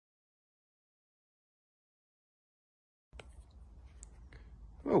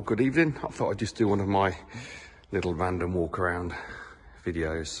Well, good evening. I thought I'd just do one of my little random walk around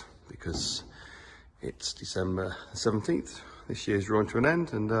videos because it's December 17th. This year's drawing to an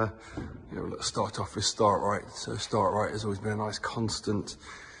end, and you know, let's start off with Start Right. So Start Right has always been a nice constant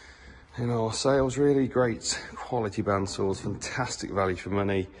in our sales, really. Great quality bandsaws, fantastic value for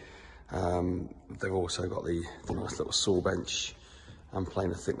money. They've also got the nice little saw bench and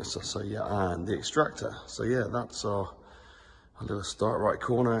planer thicknesser, so yeah, and the extractor. So yeah, that's our little Start Right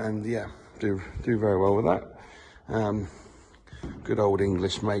corner, and yeah, do very well with that. Good old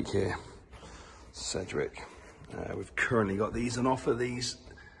English make here, Sedgwick. We've currently got these on offer, these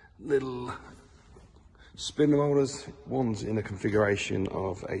little spindle molders. One's in a configuration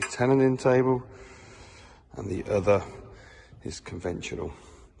of a tenon-in table, and the other is conventional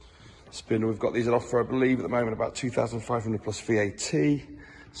spindle. We've got these on offer, I believe, at the moment about 2,500 plus VAT.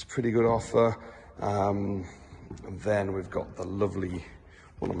 It's a pretty good offer. And then we've got the lovely,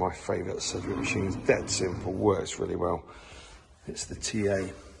 one of my favourite Sedgwick machines, dead simple, works really well. It's the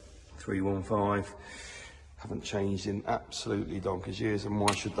TA 315. Haven't changed in absolutely donkey's years, and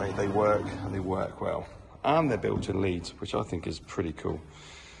why should they? They work, and they work well. And they're built in Leeds, which I think is pretty cool.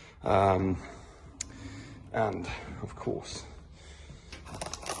 And of course,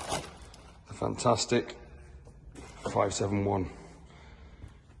 the fantastic 571.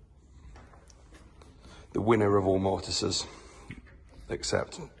 The winner of all mortisers,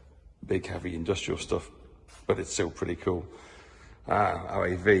 except big heavy industrial stuff, but it's still pretty cool.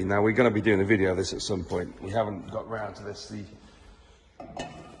 OAV. Now we're going to be doing a video of this at some point. We haven't got round to this. The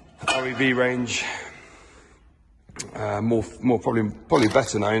OAV range, more probably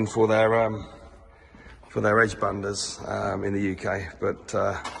better known for their edge banders in the UK, but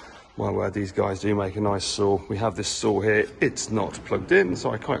my word, these guys do make a nice saw. We have this saw here. It's not plugged in,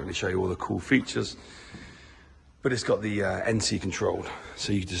 so I can't really show you all the cool features. But it's got the NC controlled,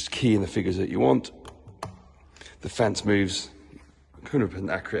 so you can just key in the figures that you want. The fence moves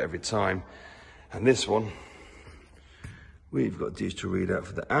 100% accurate every time. And this one, we've got digital readout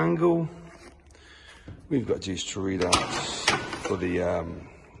for the angle. We've got digital readout for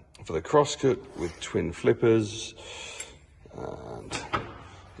the crosscut with twin flippers, and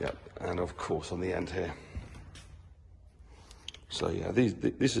yeah, and of course on the end here. So yeah,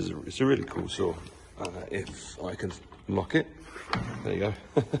 it's a really cool saw. If I can lock it, there you go.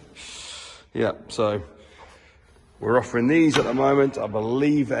 Yeah, so we're offering these at the moment. I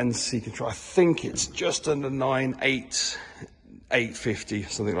believe NC control, I think it's just under 850,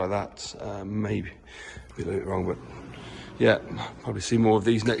 something like that. Maybe be a little bit wrong, but yeah, probably see more of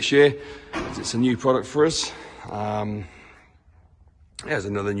these next year. It's a new product for us. There's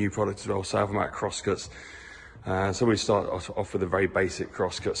another new product as well, Salvamac crosscuts. So we start off with the very basic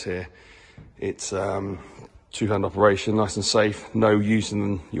crosscuts here. It's two-hand operation, nice and safe. No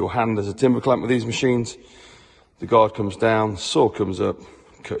using your hand as a timber clamp with these machines. The guard comes down, saw comes up,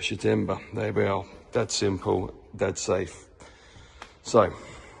 cuts your timber. There we are, dead simple, dead safe. So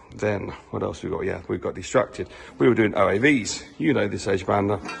then what else we got? Yeah, we've got distracted. We were doing OAVs. You know this edge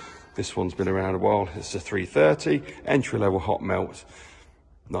bander. This one's been around a while. It's a 330 entry-level hot melt.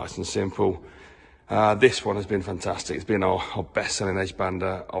 Nice and simple. This one has been fantastic. It's been our best-selling edge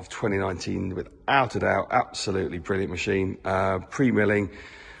bander of 2019, without a doubt. Absolutely brilliant machine. Pre-milling,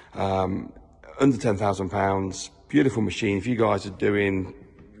 under £10,000. Beautiful machine. If you guys are doing,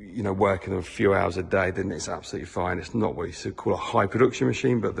 you know, working a few hours a day, then it's absolutely fine. It's not what you call a high production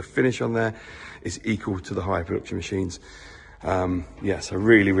machine, but the finish on there is equal to the high production machines. Yes, a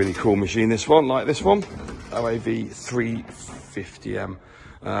really, really cool machine. This one, like this one, OAV 350M.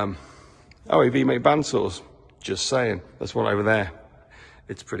 OAV make bandsaws, just saying. There's one over there.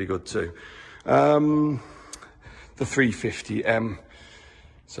 It's pretty good too. The 350M,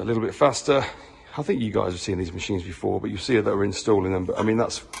 it's a little bit faster. I think you guys have seen these machines before, but you see that we're installing them. But I mean,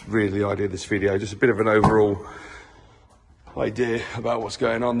 that's really the idea of this video, just a bit of an overall idea about what's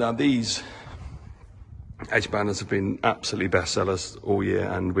going on. Now, these edge banders have been absolutely best sellers all year,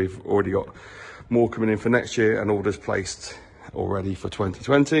 and we've already got more coming in for next year and orders placed already for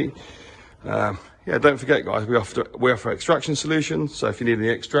 2020. Yeah, don't forget, guys, we offer extraction solutions. So if you need any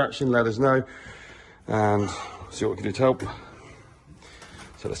extraction, let us know and see what we can do to help.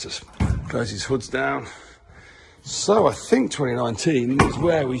 So let's just close these hoods down. So I think 2019 is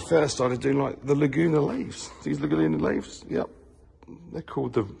where we first started doing like the Laguna lathes. These Laguna lathes, yep. They're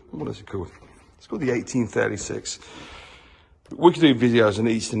called what is it called? It's called the 1836. We could do videos on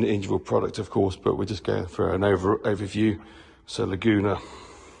each individual product, of course, but we're just going for an overview. So Laguna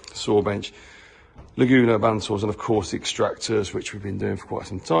saw bench, Laguna bandsaws, and of course the extractors, which we've been doing for quite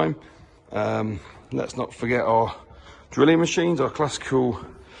some time. Let's not forget drilling machines, our classical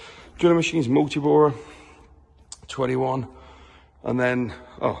drilling machines, multi-borer, 21. And then,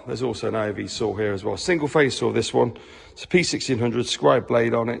 oh, there's also an AOV saw here as well. Single phase saw, this one. It's a P1600 scribe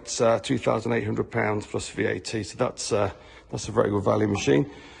blade on it, £2,800 plus VAT. So that's a very good value machine.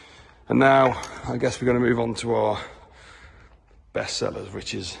 And now I guess we're going to move on to our best sellers,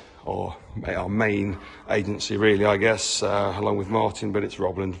 which is our main agency really, I guess, along with Martin, but it's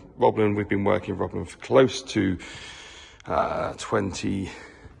Robland. Robland, we've been working with Robland for close to 20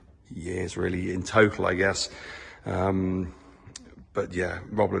 years really in total, I guess. But yeah,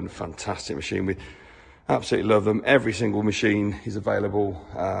 Robland, fantastic machine. We absolutely love them. Every single machine is available.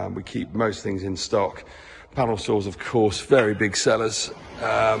 We keep most things in stock. Panel saws, of course, very big sellers.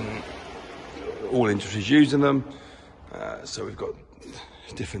 All industries using them. So we've got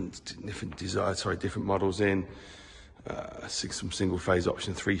different models in. Some single phase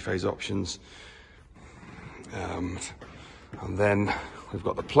options, 3-phase options. And then we've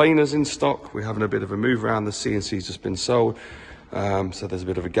got the planers in stock. We're having a bit of a move around. The CNC's just been sold. So there's a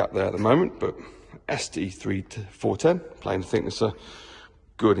bit of a gap there at the moment, but SD410, planer thicknesser,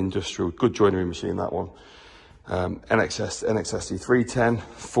 good industrial, good joinery machine, that one. NXSD310,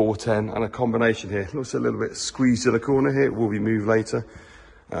 410, and a combination here. Looks a little bit squeezed in the corner here. It will be moved later.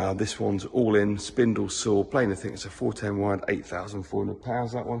 This one's all in, spindle saw, planer thicknesser, 410 wide,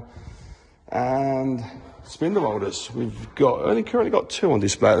 £8,400, that one. And spindle molders, we've got currently got 2 on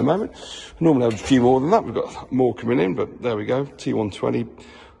display at the moment. Normally have a few more than that. We've got more coming in, but there we go. T120,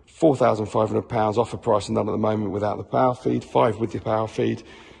 £4,500 offer price on that at the moment without the power feed. 5 with the power feed.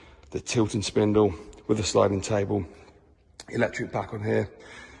 The tilting spindle with the sliding table. Electric pack on here.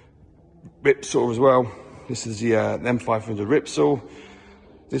 Rip saw as well. This is the M500 rip saw.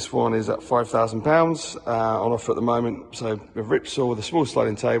 This one is at £5,000 on offer at the moment. So a rip saw with a small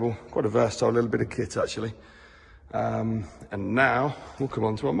sliding table, quite a versatile little bit of kit actually. And now we'll come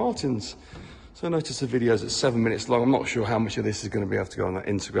on to our Martins. So I noticed the video's at 7 minutes long. I'm not sure how much of this is going to be able to go on that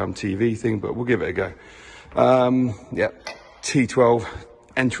Instagram TV thing, but we'll give it a go. Yeah, T12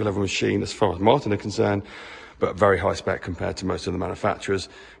 entry level machine as far as Martin are concerned, but very high spec compared to most of the manufacturers.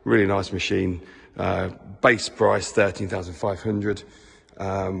 Really nice machine. Base price £13,500.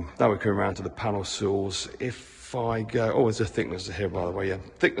 Now we're coming around to the panel saws. If I go, oh, there's a thicknesser here, by the way. Yeah,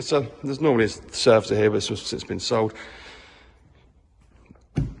 thicknesser. There's normally a servicer here, but it's since been sold.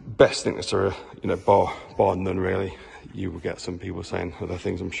 Best thicknesser, bar none really. You will get some people saying other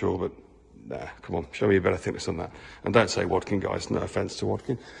things, I'm sure, but nah, come on, show me a better thickness than that. And don't say Wadkin, guys. No offence to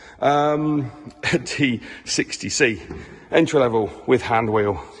Wadkin. T60C, entry level with hand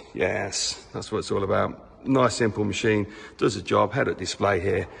wheel. Yes, that's what it's all about. Nice simple machine, does the job. Head-up display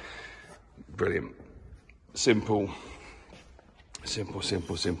here, brilliant. Simple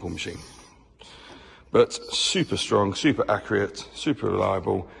machine, but super strong, super accurate, super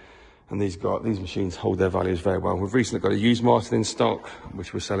reliable. And these machines hold their values very well. We've recently got a used Martin in stock,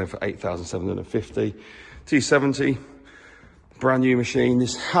 which we're selling for £8,750. T70, brand new machine.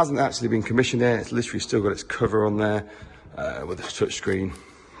 This hasn't actually been commissioned yet. It's literally still got its cover on there with a touch screen.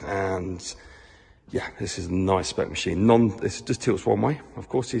 And yeah, this is a nice spec machine. This just tilts one way, of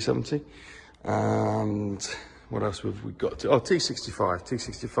course, T70. And what else have we got? Oh,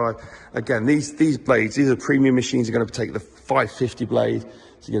 T65. Again, these blades, these are premium machines. Are going to take the 550 blade,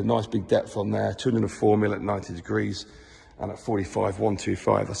 so you get a nice big depth on there. 204 mil at 90 degrees, and at 45,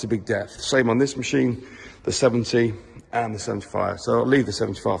 125. That's a big depth. Same on this machine, the 70 and the 75. So I'll leave the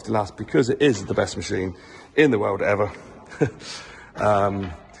 75 to last because it is the best machine in the world ever.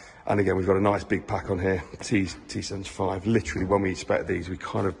 And again, we've got a nice big pack on here, T75. Literally, when we inspect these, we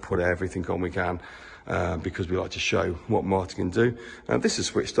kind of put everything on we can because we like to show what Martin can do. This is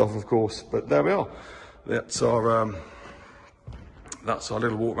switched off, of course, but there we are. That's our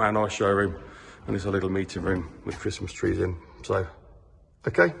little walk around our showroom, and it's our little meeting room with Christmas trees in. So,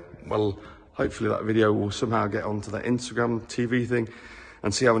 okay, well, hopefully that video will somehow get onto that Instagram TV thing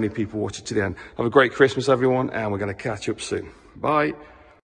and see how many people watch it to the end. Have a great Christmas, everyone, and we're going to catch up soon. Bye.